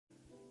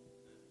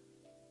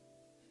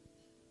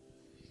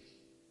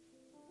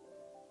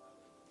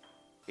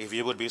If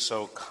you would be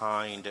so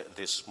kind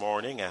this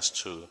morning as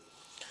to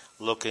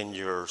look in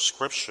your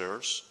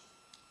scriptures,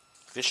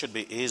 this should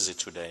be easy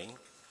today.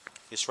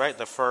 It's right,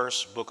 the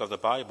first book of the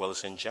Bible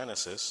is in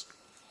Genesis.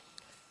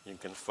 You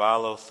can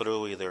follow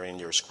through either in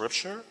your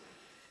scripture.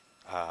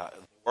 The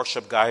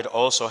worship guide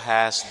also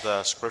has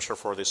the scripture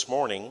for this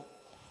morning,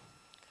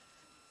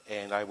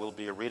 and I will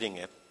be reading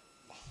it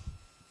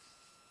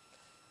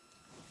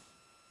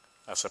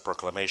as a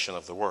proclamation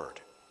of the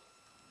word.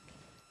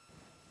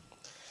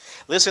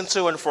 Listen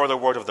to and for the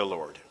word of the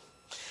Lord.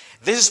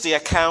 This is the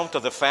account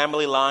of the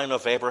family line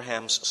of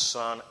Abraham's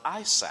son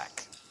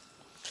Isaac.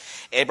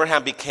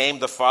 Abraham became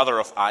the father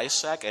of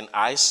Isaac, and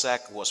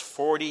Isaac was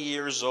 40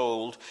 years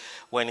old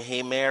when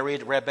he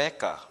married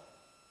Rebekah,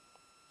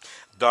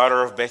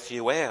 daughter of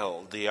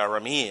Bethuel the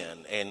Aramean,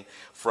 and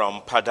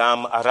from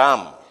Padam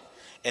Aram,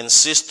 and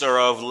sister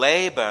of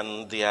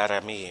Laban the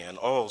Aramean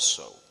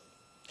also.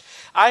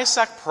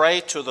 Isaac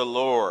prayed to the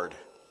Lord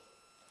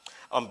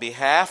on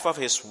behalf of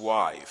his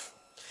wife,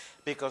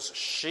 because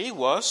she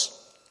was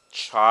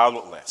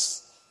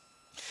childless.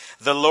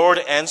 The Lord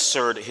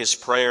answered his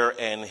prayer,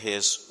 and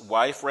his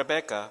wife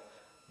Rebekah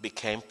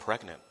became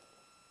pregnant.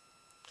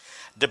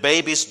 The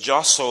babies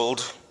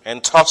jostled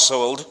and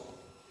tussled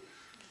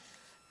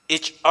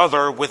each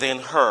other within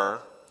her,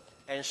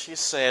 and she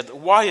said,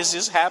 "Why is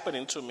this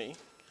happening to me?"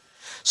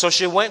 So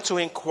she went to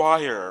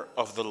inquire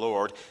of the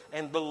Lord,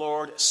 and the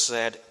Lord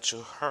said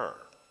to her,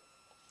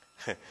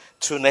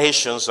 "Two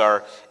nations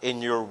are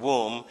in your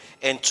womb,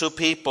 and two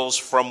peoples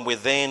from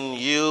within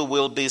you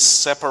will be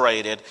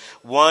separated.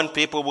 One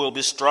people will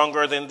be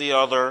stronger than the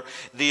other.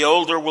 The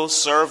older will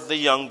serve the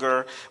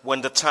younger.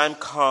 When the time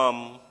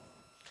came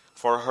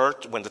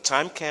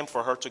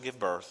for her to give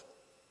birth,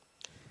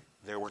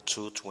 there were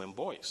two twin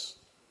boys.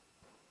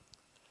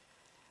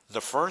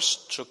 The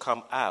first to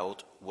come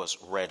out was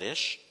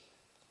reddish,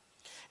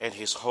 and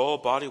his whole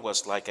body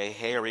was like a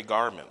hairy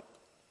garment.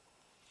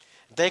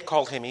 They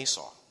called him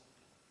Esau.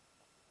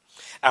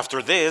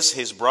 After this,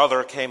 his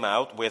brother came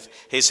out with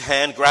his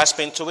hand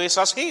grasping to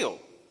Esau's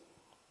heel.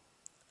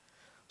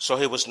 So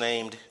he was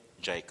named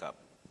Jacob.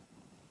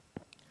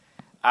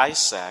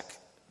 Isaac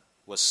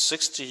was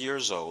 60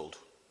 years old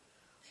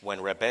when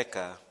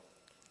Rebekah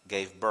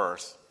gave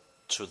birth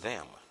to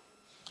them.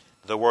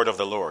 The word of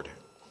the Lord.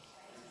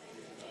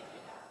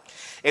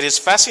 It is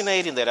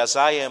fascinating that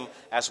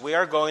as we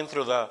are going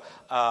through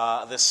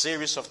the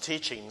series of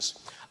teachings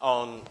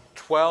on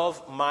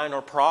 12 minor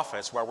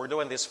prophets, where we're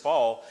doing this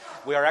fall,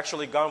 we are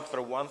actually gone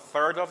through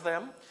 1/3 of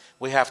them.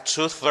 We have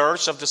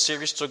 2/3 of the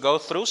series to go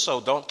through,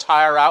 so don't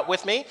tire out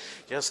with me.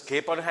 Just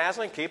keep on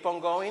hassling, keep on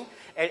going.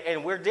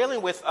 And we're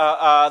dealing with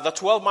the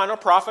 12 minor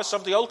prophets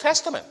of the Old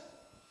Testament.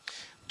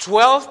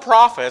 12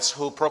 prophets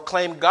who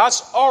proclaim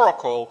God's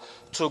oracle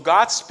to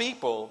God's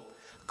people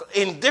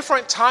in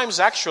different times,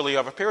 actually,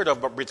 of a period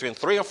of between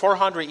 300 and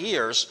 400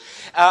 years.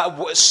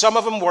 Some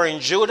of them were in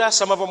Judah,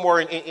 some of them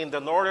were in the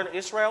northern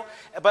Israel,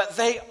 but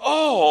they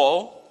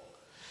all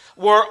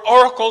were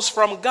oracles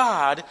from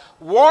God,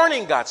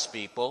 warning God's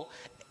people,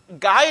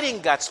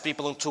 guiding God's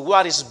people into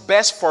what is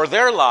best for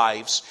their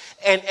lives.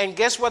 And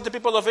guess what the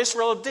people of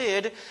Israel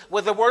did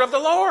with the word of the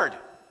Lord?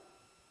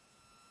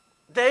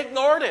 They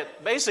ignored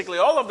it. Basically,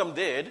 all of them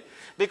did.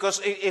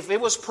 Because if it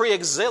was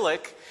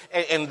pre-exilic,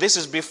 and this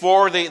is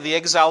before the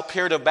exile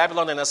period of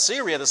Babylon and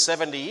Assyria, the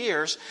 70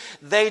 years,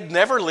 they'd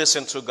never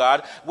listened to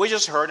God. We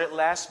just heard it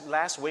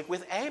last week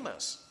with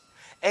Amos.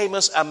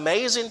 Amos'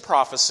 amazing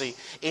prophecy.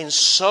 In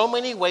so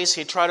many ways,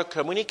 he tried to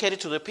communicate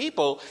it to the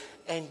people,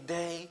 and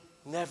they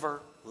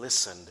never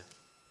listened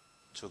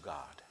to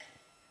God.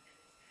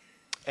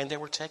 And they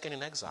were taken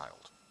in exile.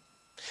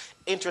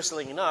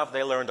 Interestingly enough,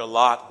 they learned a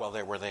lot while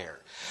they were there.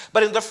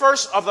 But in the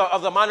first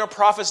of the minor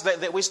prophets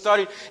that we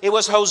studied, it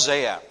was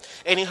Hosea.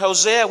 And in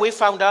Hosea, we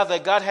found out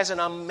that God has an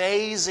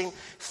amazing,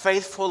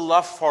 faithful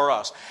love for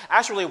us.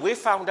 Actually, we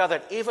found out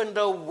that even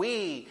though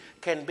we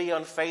can be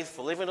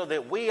unfaithful, even though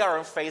that we are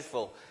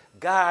unfaithful,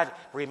 God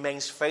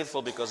remains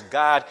faithful, because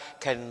God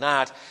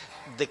cannot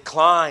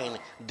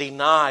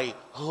deny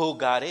who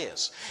God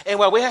is. And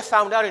what we have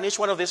found out in each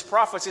one of these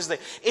prophets is that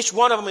each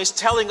one of them is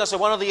telling us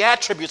one of the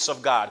attributes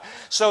of God.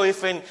 So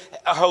if in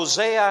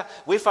Hosea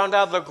we found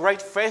out the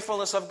great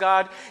faithfulness of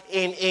God,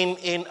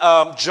 in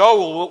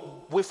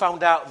Joel we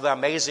found out the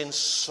amazing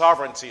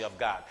sovereignty of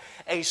God.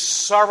 A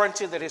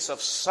sovereignty that is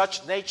of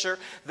such nature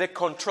that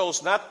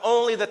controls not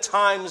only the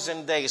times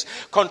and days,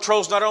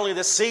 controls not only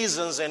the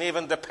seasons and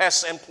even the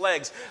pests and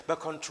plagues, but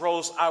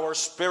controls our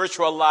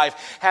spiritual life,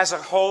 has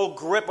a whole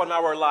grip on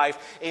our life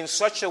in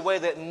such a way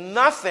that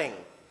nothing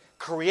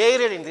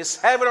created in this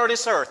heaven or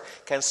this earth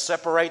can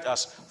separate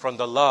us from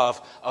the love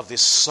of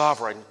this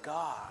sovereign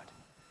God.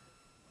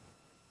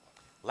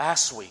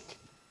 Last week,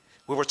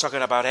 We were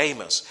talking about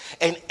Amos.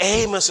 And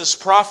Amos's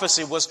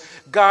prophecy was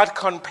God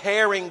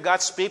comparing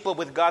God's people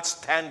with God's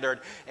standard.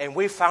 And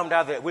we found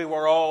out that we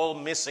were all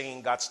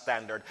missing God's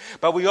standard.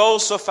 But we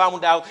also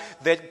found out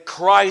that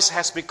Christ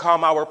has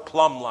become our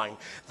plumb line.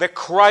 That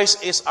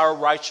Christ is our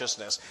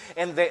righteousness.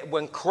 And that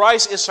when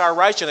Christ is our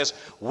righteousness,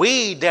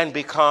 we then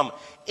become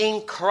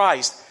in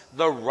Christ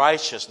the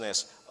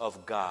righteousness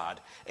of God.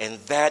 And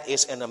that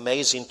is an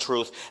amazing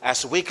truth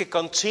as we can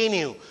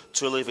continue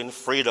to live in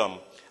freedom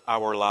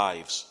our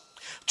lives.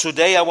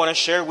 Today I want to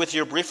share with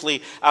you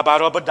briefly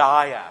about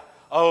Obadiah.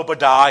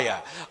 Obadiah.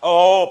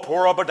 Oh,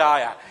 poor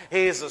Obadiah.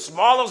 He is the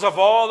smallest of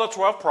all the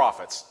 12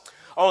 prophets.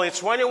 Only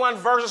 21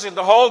 verses in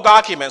the whole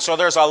document, so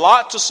there's a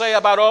lot to say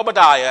about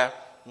Obadiah.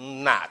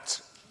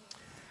 Not.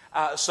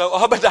 So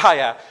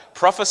Obadiah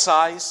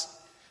prophesies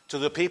to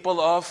the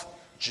people of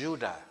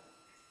Judah.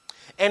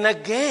 And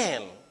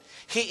again,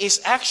 he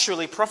is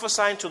actually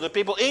prophesying to the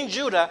people in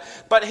Judah,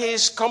 but he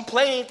is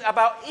complaining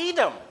about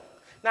Edom.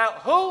 Now,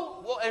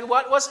 who and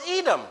what was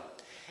Edom?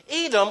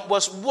 Edom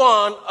was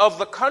one of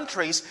the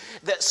countries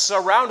that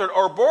surrounded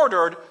or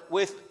bordered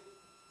with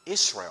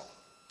Israel.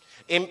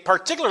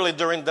 Particularly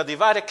during the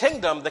divided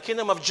kingdom, the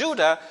kingdom of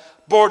Judah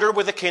bordered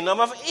with the kingdom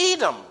of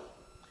Edom.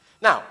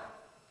 Now,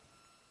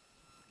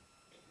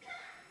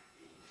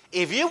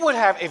 if you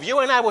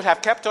and I would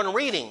have kept on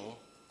reading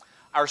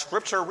our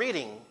scripture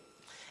reading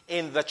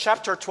in the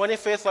chapter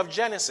 25th of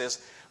Genesis,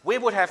 we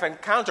would have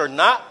encountered,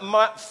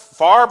 not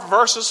far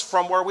verses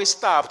from where we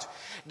stopped,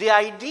 the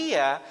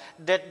idea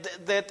that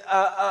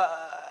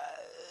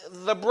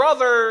the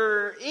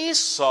brother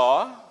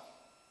Esau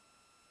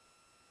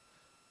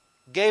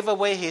gave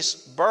away his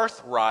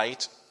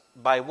birthright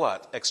by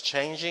what?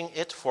 Exchanging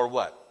it for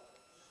what?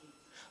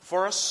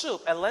 For a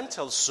soup, a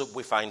lentil soup,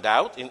 we find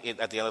out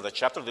at the end of the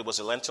chapter. There was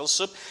a lentil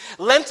soup.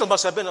 Lentil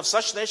must have been of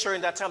such nature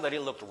in that time that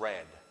it looked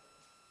red.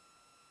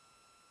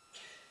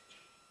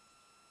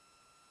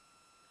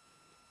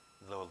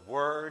 The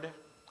word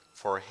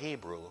for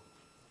Hebrew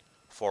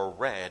for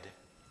red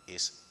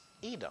is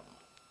Edom.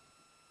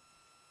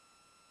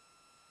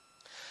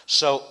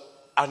 So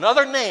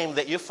another name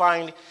that you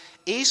find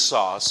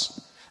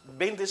Esau's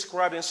being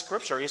described in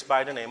Scripture is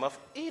by the name of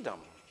Edom.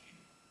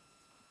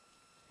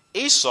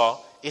 Esau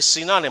is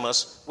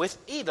synonymous with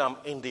Edom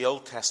in the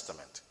Old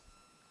Testament.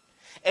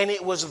 And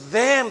it was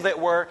them that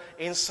were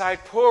inside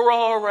poor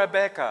old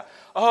Rebekah.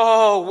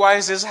 Oh, why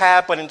is this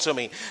happening to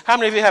me? How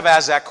many of you have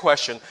asked that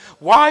question?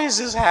 Why is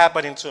this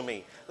happening to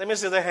me? Let me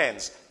see the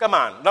hands. Come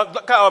on.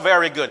 Oh,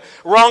 very good.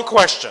 Wrong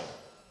question.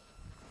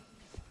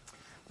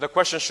 The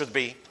question should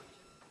be,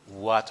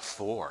 what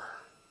for?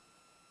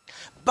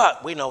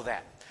 But we know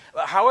that.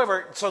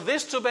 However, so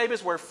these two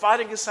babies were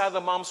fighting inside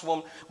the mom's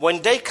womb.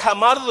 When they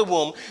come out of the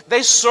womb,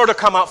 they sort of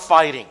come out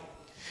fighting.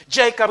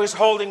 Jacob is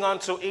holding on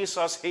to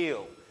Esau's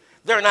heel.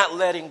 They're not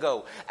letting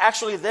go.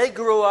 Actually, they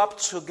grew up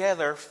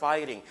together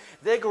fighting.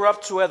 They grew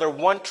up together,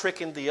 one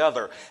tricking the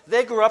other.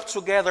 They grew up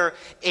together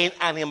in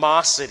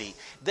animosity.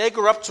 They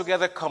grew up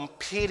together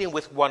competing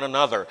with one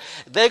another.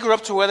 They grew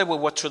up together with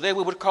what today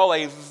we would call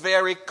a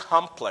very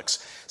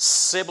complex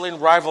sibling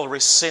rivalry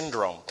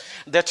syndrome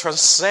that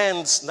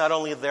transcends not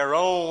only their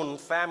own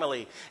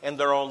family and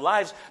their own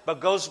lives, but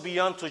goes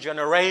beyond to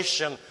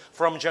generation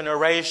from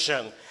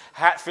generation.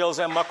 Hatfields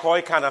and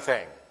McCoy kind of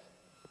thing.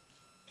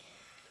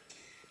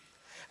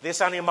 This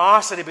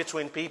animosity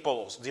between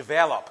peoples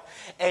develop.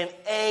 And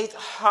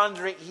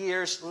 800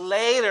 years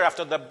later,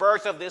 after the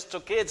birth of these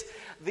two kids,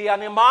 the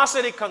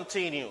animosity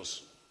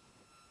continues.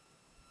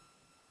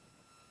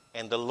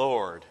 And the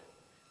Lord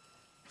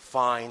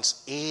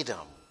finds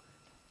Edom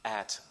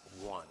at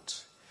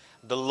want.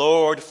 The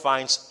Lord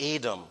finds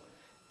Edom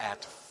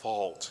at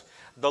fault.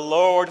 The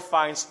Lord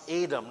finds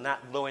Edom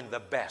not doing the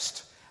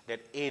best that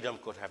Edom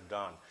could have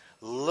done.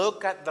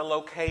 Look at the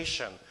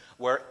location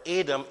where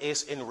Edom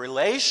is in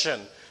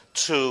relation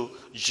to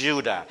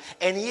Judah.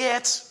 And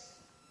yet,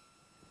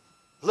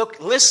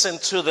 listen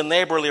to the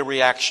neighborly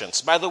reactions.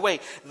 By the way,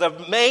 the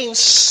main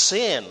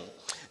sin,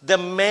 the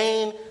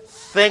main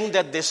thing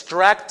that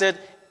distracted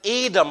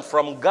Edom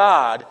from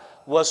God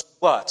was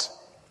what?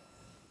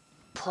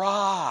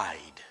 Pride.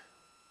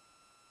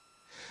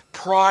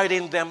 Pride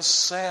in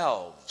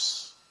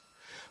themselves.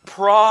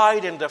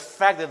 Pride in the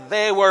fact that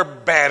they were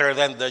better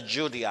than the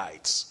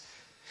Judaites.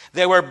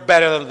 They were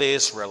better than the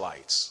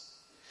Israelites.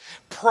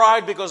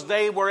 Pride because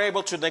they were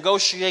able to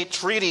negotiate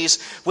treaties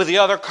with the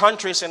other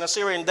countries in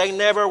Assyria, and they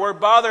never were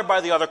bothered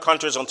by the other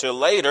countries until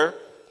later.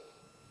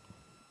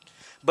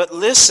 But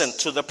listen,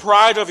 to the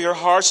pride of your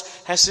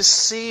hearts has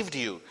deceived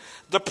you.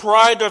 The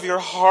pride of your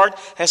heart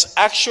has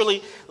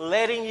actually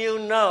letting you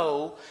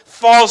know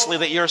falsely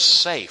that you're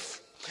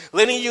safe.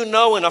 Letting you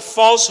know in a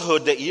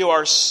falsehood that you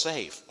are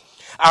safe.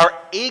 our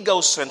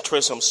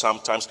egocentrism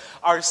sometimes,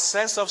 our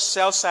sense of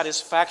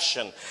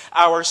self-satisfaction,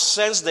 our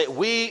sense that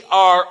we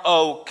are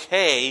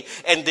okay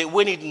and that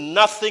we need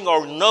nothing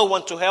or no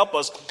one to help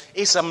us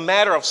is a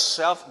matter of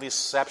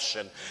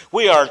self-deception.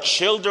 We are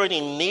children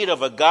in need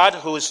of a God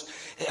who's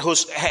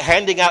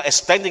extending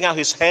out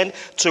his hand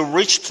to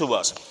reach to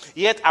us.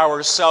 Yet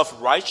our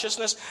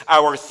self-righteousness,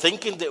 our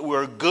thinking that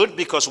we're good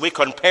because we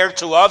compare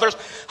to others.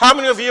 How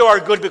many of you are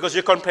good because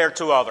you compare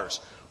to others?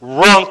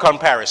 Wrong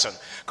comparison.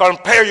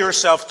 Compare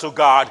yourself to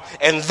God,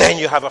 and then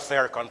you have a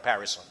fair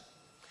comparison.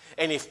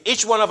 And if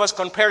each one of us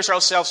compares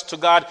ourselves to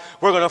God,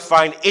 we're going to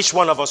find each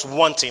one of us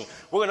wanting.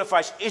 We're going to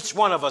find each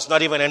one of us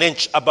not even an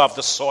inch above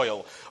the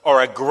soil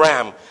or a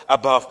gram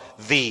above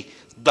the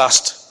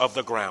dust of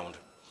the ground.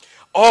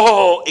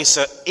 Oh, it's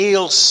an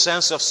ill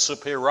sense of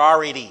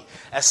superiority,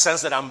 a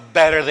sense that I'm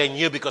better than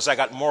you because I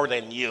got more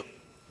than you.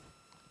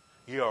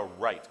 You're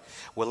right.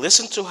 Well,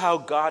 listen to how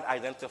God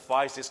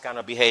identifies this kind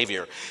of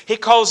behavior. He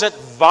calls it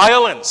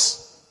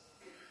violence.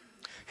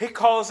 He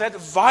calls it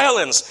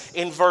violence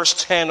in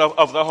verse 10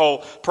 of the whole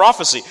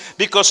prophecy.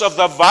 Because of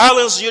the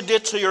violence you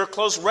did to your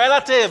close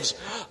relatives.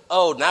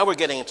 Oh, now we're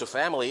getting into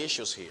family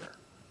issues here.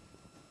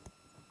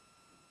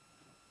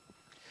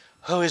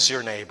 Who is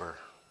your neighbor?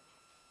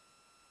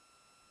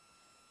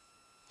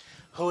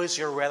 Who is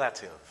your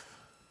relative?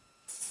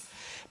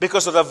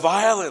 Because of the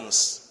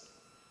violence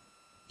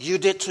you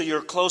did to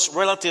your close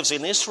relatives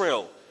in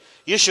Israel,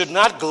 you should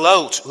not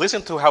gloat.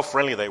 Listen to how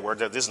friendly they were,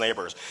 these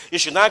neighbors. You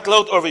should not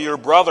gloat over your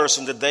brothers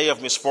in the day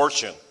of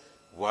misfortune.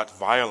 What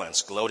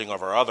violence, gloating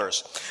over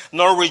others.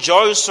 Nor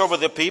rejoice over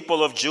the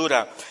people of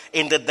Judah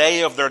in the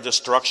day of their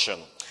destruction.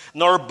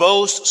 Nor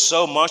boast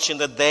so much in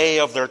the day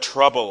of their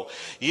trouble.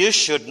 You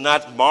should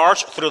not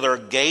march through their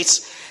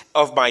gates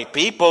of my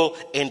people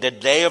in the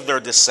day of their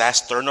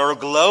disaster, nor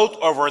gloat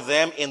over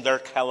them in their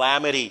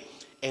calamity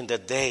in the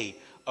day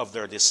of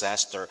their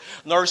disaster,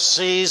 nor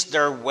seize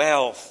their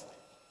wealth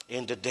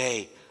in the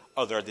day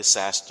of their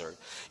disaster.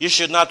 You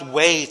should not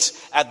wait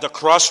at the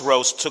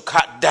crossroads to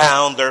cut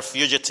down their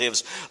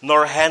fugitives,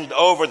 nor hand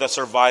over the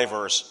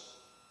survivors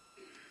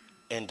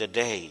in the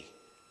day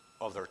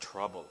of their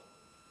trouble.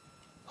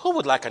 Who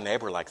would like a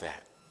neighbor like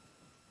that?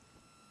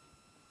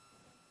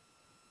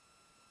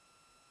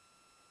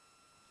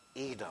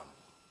 Edom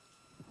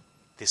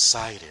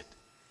decided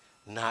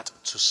not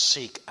to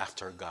seek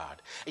after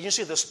God. And you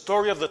see the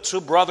story of the two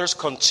brothers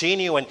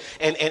continue and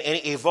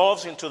it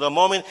evolves into the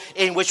moment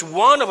in which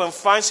one of them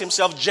finds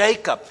himself,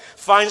 Jacob,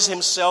 finds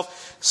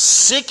himself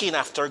seeking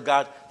after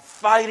God,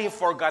 fighting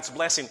for God's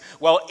blessing,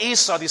 while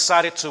Esau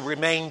decided to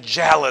remain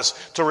jealous,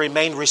 to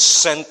remain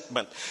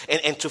resentment,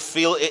 and to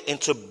feel it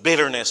into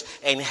bitterness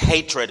and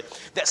hatred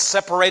that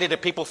separated the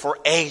people for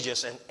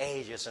ages and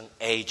ages and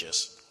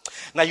ages.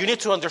 Now you need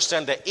to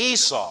understand that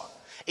Esau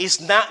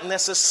is not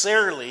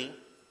necessarily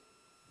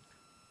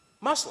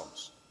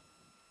Muslims.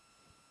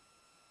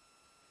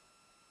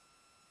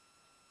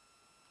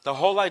 The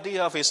whole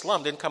idea of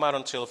Islam didn't come out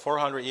until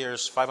 400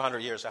 years, 500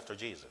 years after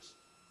Jesus.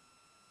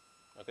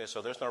 Okay,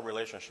 so there's no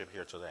relationship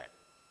here to that.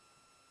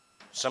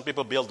 Some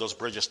people build those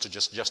bridges to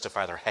just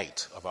justify their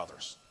hate of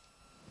others.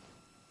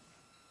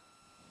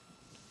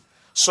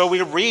 So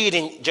we read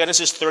in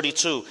Genesis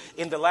 32,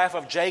 in the life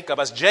of Jacob,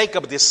 as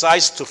Jacob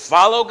decides to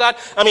follow God.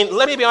 I mean,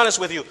 let me be honest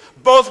with you.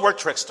 Both were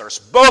tricksters.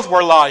 Both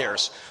were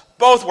liars.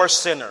 Both were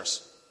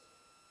sinners.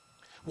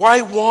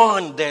 Why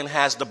one then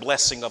has the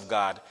blessing of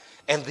God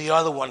and the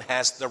other one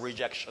has the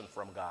rejection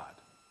from God?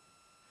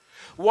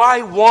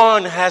 Why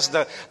one has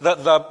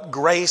the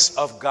grace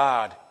of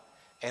God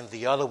and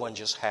the other one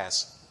just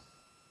has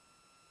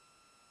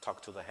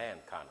talk to the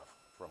hand kind of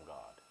from God?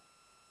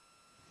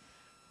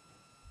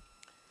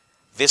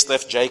 This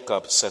left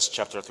Jacob, says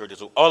chapter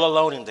 32, all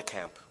alone in the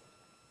camp.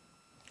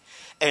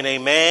 And a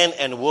man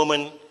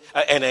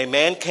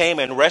came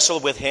and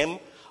wrestled with him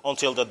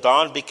until the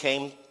dawn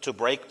became to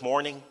break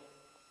morning.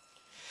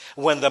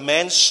 When the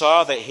man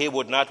saw that he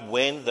would not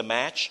win the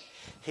match,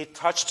 he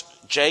touched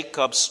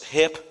Jacob's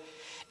hip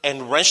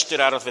and wrenched it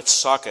out of its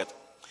socket.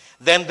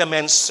 Then the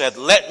man said,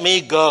 "Let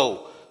me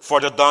go, for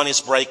the dawn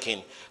is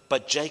breaking."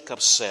 But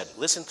Jacob said,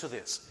 listen to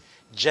this.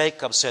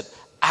 Jacob said,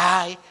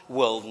 "I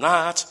will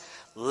not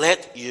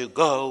let you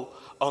go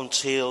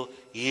until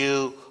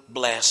you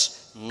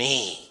bless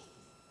me."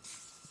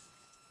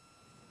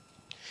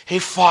 He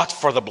fought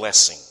for the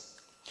blessing.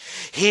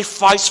 He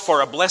fights for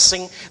a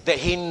blessing that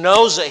he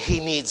knows that he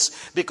needs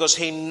because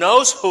he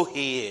knows who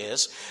he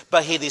is,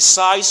 but he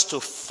decides to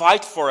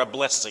fight for a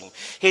blessing.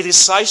 He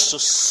decides to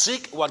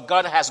seek what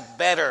God has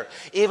better,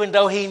 even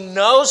though he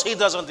knows he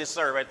doesn't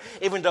deserve it,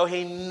 even though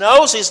he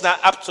knows he's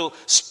not up to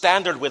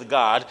standard with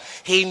God.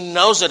 He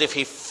knows that if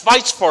he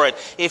fights for it,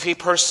 if he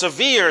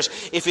perseveres,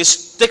 if he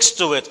sticks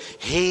to it,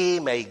 he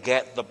may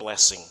get the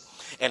blessing.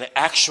 And it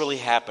actually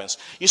happens.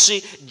 You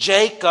see,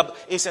 Jacob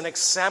is an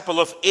example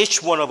of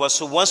each one of us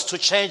who wants to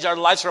change our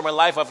lives from a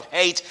life of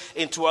hate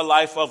into a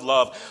life of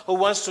love. Who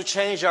wants to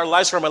change our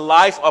lives from a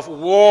life of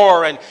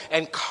war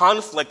and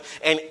conflict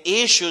and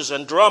issues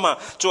and drama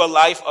to a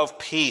life of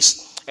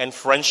peace. and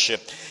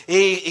friendship.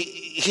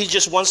 He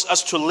just wants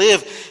us to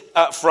live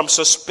from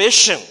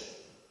suspicion.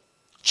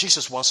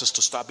 Jesus wants us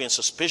to stop being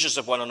suspicious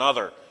of one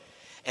another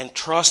and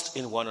trust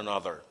in one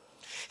another.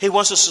 He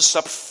wants us to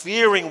stop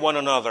fearing one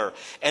another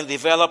and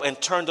develop and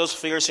turn those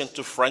fears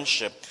into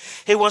friendship.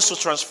 He wants to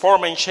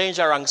transform and change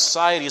our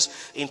anxieties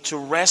into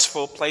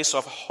restful place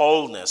of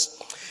wholeness.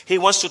 He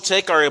wants to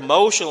take our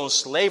emotional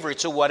slavery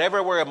to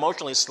whatever we're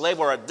emotionally slave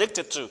or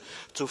addicted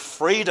to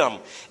freedom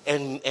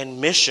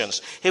and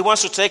missions. He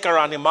wants to take our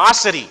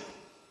animosity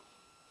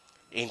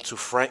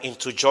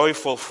into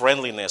joyful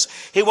friendliness.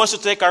 He wants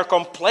to take our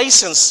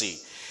complacency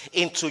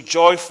into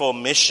joyful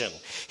mission.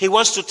 He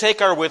wants to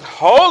take our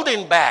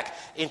withholding back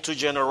into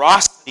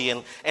generosity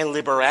and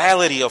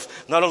liberality of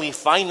not only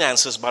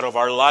finances but of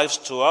our lives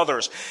to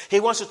others. He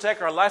wants to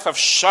take our life of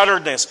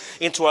shutteredness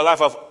into a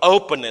life of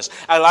openness,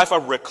 a life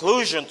of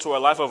reclusion to a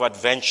life of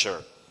adventure.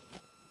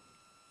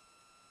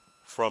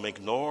 From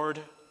ignored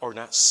or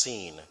not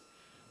seen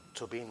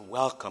to being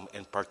welcome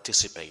and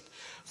participate.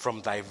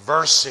 From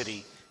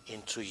diversity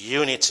into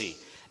unity,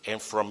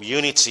 and from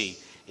unity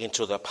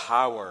into the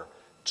power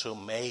to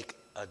make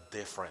a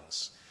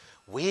difference.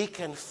 We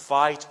can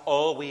fight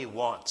all we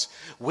want.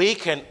 We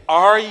can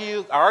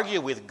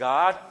argue with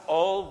God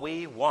all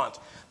we want,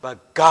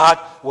 but God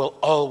will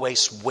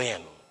always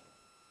win.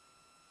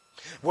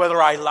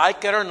 Whether I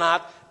like it or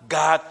not,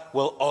 God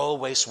will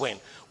always win.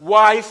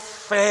 Why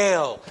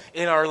fail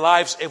in our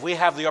lives if we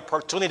have the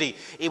opportunity,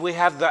 if we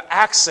have the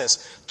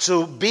access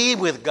to be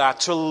with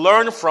God, to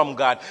learn from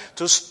God,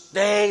 to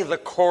stay the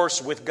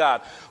course with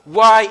God?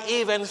 Why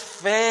even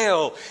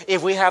fail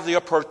if we have the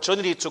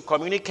opportunity to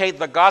communicate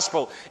the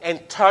gospel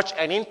and touch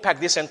and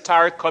impact this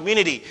entire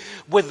community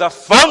with the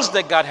funds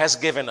that God has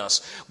given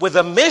us, with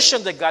the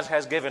mission that God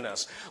has given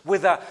us,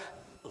 with the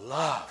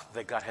love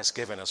that God has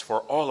given us for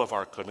all of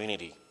our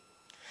community?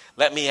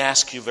 Let me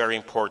ask you very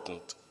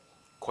important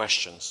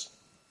questions.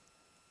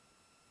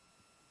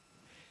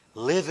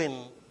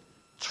 Living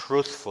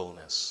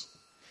truthfulness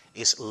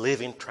is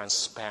living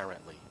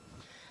transparently.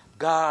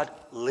 God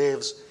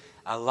lives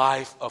a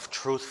life of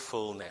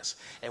truthfulness.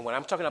 And when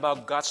I'm talking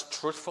about God's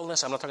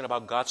truthfulness, I'm not talking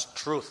about God's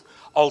truth,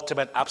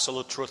 ultimate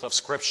absolute truth of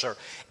Scripture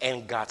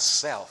and God's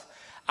self.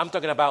 I'm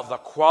talking about the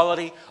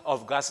quality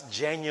of God's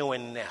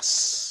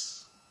genuineness.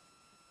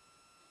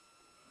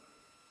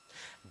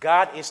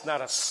 God is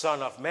not a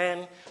son of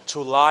man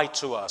to lie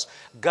to us.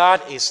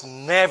 God is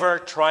never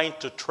trying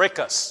to trick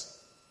us.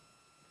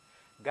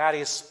 God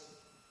is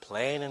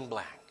plain and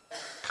blank,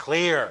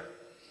 clear.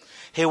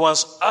 He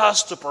wants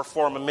us to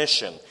perform a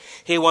mission.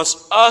 He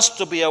wants us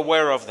to be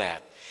aware of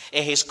that.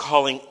 And He's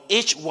calling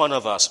each one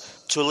of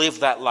us to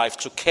live that life,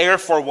 to care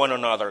for one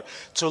another,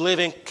 to live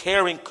in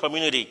caring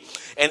community,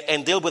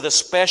 and deal with the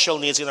special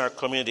needs in our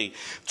community.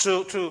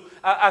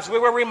 As we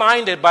were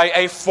reminded by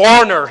a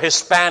foreigner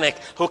Hispanic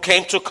who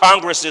came to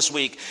Congress this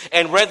week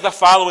and read the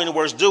following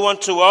words: "Do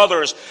unto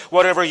others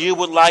whatever you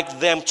would like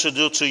them to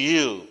do to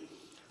you.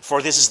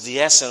 For this is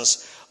the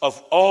essence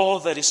of all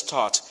that is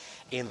taught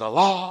in the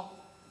law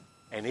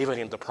and even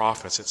in the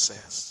prophets," it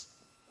says.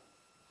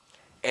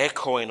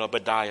 Echoing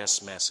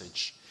Obadiah's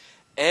message.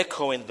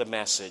 Echoing the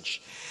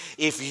message.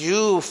 If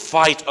you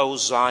fight, O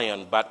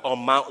Zion, but on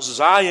Mount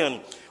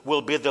Zion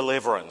will be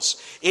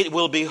deliverance. It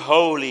will be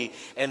holy,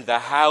 and the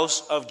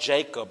house of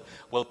Jacob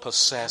will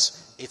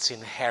possess its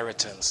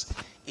inheritance.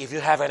 If you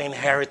have an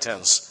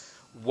inheritance,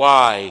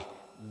 why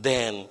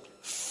then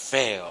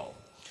fail?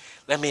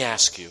 Let me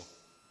ask you,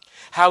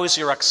 how is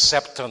your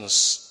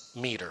acceptance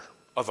meter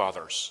of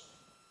others?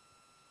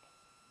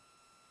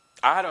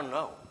 I don't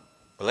know.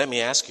 But let me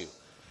ask you,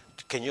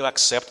 can you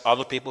accept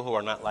other people who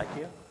are not like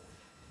you?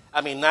 I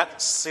mean, not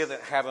sit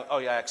and have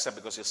I accept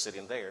because you're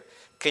sitting there.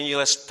 Can you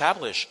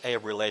establish a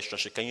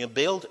relationship? Can you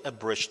build a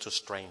bridge to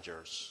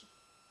strangers?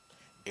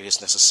 It is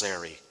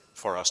necessary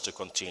for us to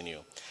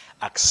continue.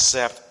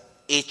 Accept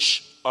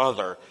each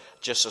other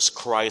just as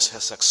Christ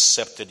has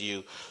accepted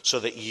you, so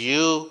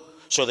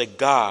that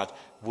God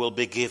will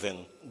be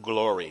given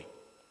glory.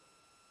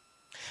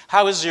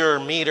 How is your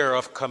meter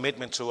of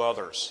commitment to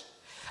others?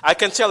 I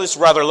can tell it's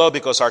rather low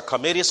because our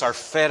committees are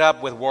fed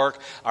up with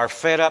work, are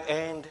fed up,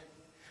 and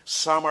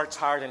some are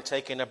tired and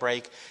taking a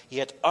break.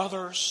 Yet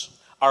others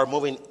are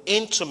moving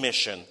into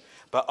mission,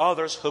 but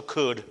others who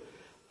could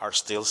are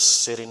still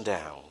sitting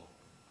down.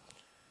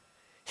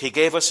 He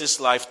gave us His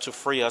life to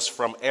free us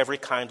from every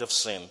kind of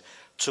sin,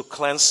 to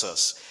cleanse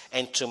us,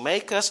 and to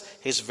make us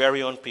His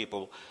very own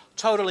people,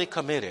 totally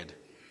committed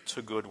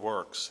to good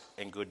works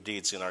and good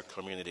deeds in our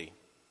community.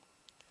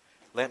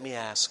 Let me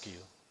ask you,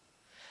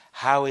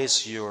 how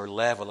is your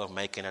level of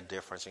making a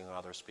difference in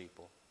others'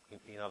 people,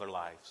 in other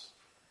lives,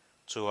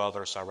 to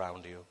others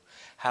around you?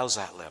 How's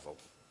that level?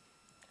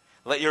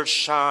 Let your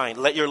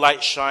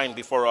light shine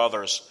before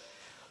others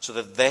so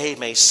that they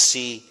may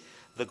see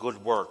the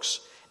good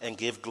works and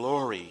give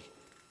glory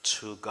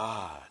to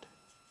God.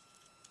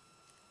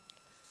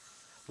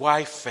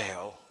 Why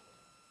fail?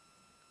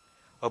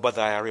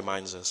 Obadiah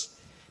reminds us,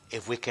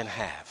 if we can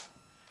have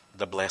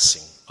the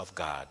blessing of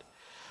God.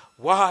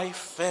 Why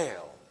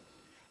fail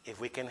if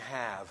we can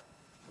have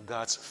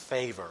God's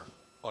favor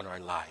on our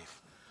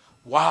life.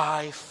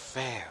 Why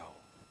fail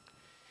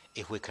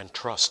if we can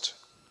trust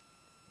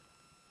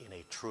in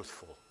a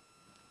truthful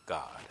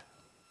God?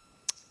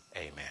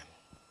 Amen.